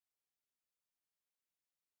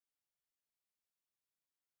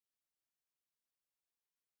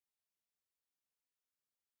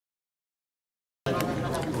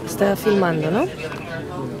está filmando, ¿no?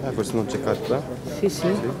 Ah, questo non c'è carta? Sì,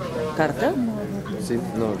 sì. Carta? Sì,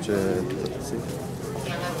 no, c'è... sì.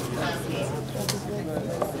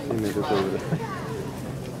 Dimmi che paura.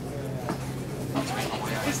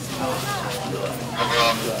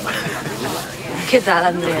 Che tal,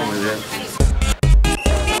 Andrea?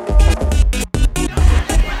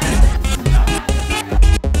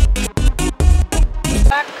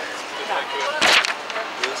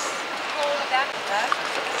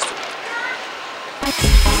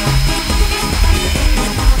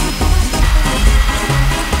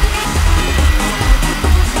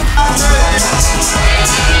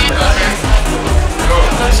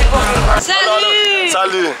 Salut!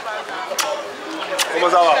 Salut! Comment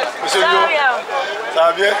ça va? Monsieur Lyon? Ça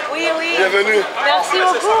va bien? Oui, oui. Bienvenue. Merci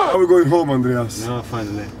beaucoup. How are we going home, Andreas? No,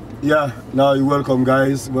 finally. Yeah, now you're welcome,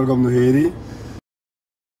 guys. Welcome to Haiti.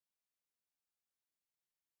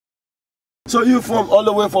 So you from all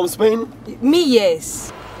the way from Spain? Me,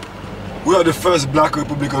 yes. We are the first black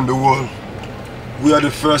republic in the world. We are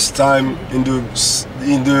the first time in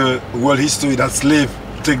the world history that slaves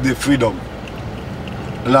take the freedom.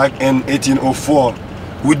 Like in 1804,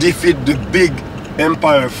 we defeat the big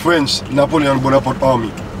empire French Napoleon Bonaparte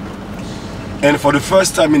army. And for the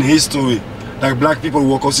first time in history, like black people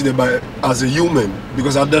were considered as a human,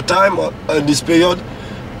 because at the time in this period,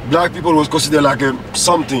 black people was considered like a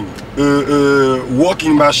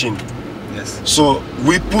working machine. Yes. So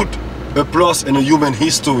we put a plus in a human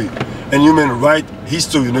history and human right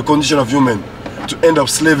history in the condition of human to end up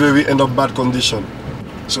slavery, end up bad condition.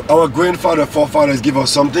 So our grandfather, forefathers give us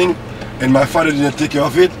something, and my father didn't take care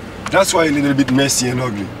of it. That's why it's a little bit messy and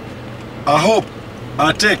ugly. I hope,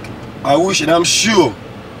 I wish, and I'm sure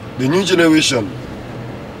the new generation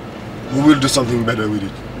we will do something better with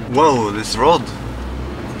it. Wow, this road.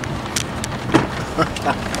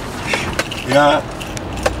 Yeah,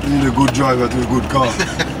 you need a good driver to a good car.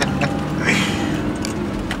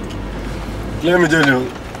 Let me tell you,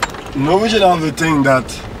 Norwegian have the thing that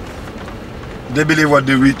they believe what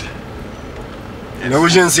they read. Yes.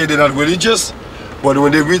 Norwegians say they're not religious, but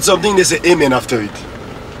when they read something, they say amen after it.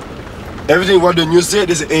 Everything what the news say,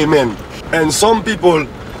 they say amen. And some people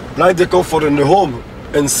like the comfort in the home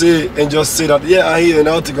and just say that, yeah, I hear an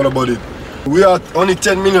article about it. We are only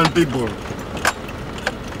 10 million people.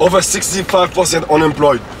 Over 65%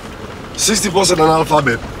 unemployed, 60%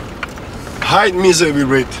 analphabet, high misery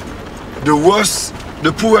rate,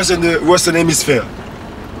 the poorest in the Western Hemisphere,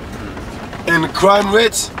 and crime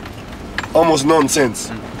rates almost nonsense.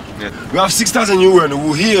 Yeah. We have 6,000 UN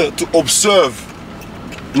who are here to observe,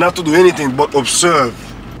 not to do anything but observe.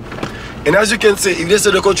 And as you can say, if they say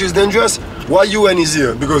the country is dangerous, why UN is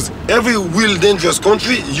here? Because every real dangerous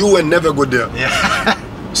country, UN never go there. Yeah.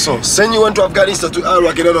 So send UN to Afghanistan, to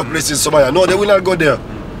Iraq, and other places in Somalia. No, they will not go there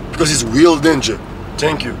because it's real danger.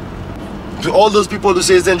 Thank you. To all those people who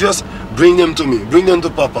say it's dangerous, bring them to me, bring them to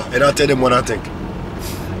Papa, and I'll tell them what I think.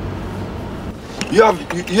 You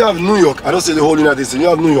have New York. I don't say the whole United States. You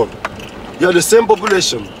have New York. You have the same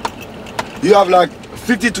population. You have like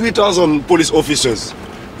 53,000 police officers.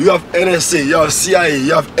 You have NSA, you have CIA,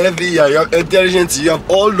 you have FBI, you have intelligence, you have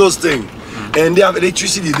all those things. And they have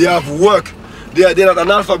electricity, they have work. They're not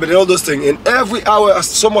analphabet and all those things. And every hour,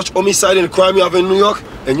 so much homicide and crime you have in New York,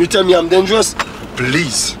 and you tell me I'm dangerous?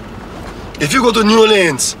 Please. If you go to New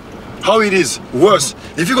Orleans, how it is? Worse.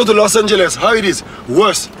 If you go to Los Angeles, how it is?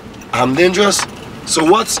 Worse. I'm dangerous? So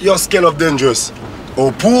what's your scale of dangerous?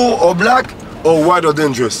 Or poor, or black, or white, or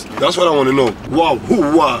dangerous? That's what I want to know. Wow,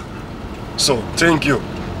 wow. So, thank you.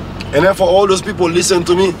 And then for all those people listen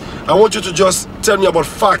to me, I want you to just tell me about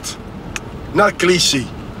fact, not cliche,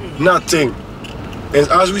 nothing. And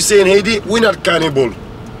as we say in Haiti, we're not cannibal.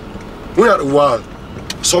 We're not wild.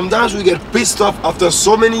 Sometimes we get pissed off after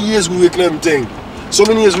so many years we reclaim things. So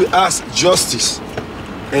many years we ask justice.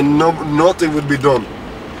 And nothing will be done.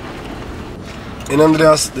 And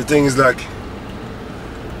Andreas, the thing is like,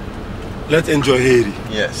 let's enjoy Haiti.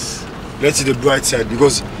 Yes. Let's see the bright side,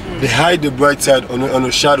 because they hide the bright side on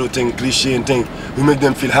a shadow thing, cliche and thing. We make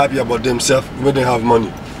them feel happy about themselves, we make them have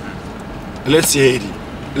money. Let's see Haiti.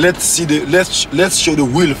 Let's show the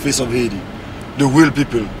real face of Haiti, the real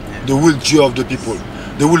people, the real joy of the people,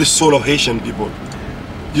 the real soul of Haitian people.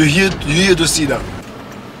 You're here to see that.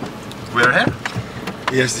 We're here?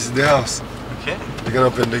 Yes, this is the house. Okay. You can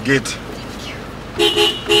open the gate. Thank you.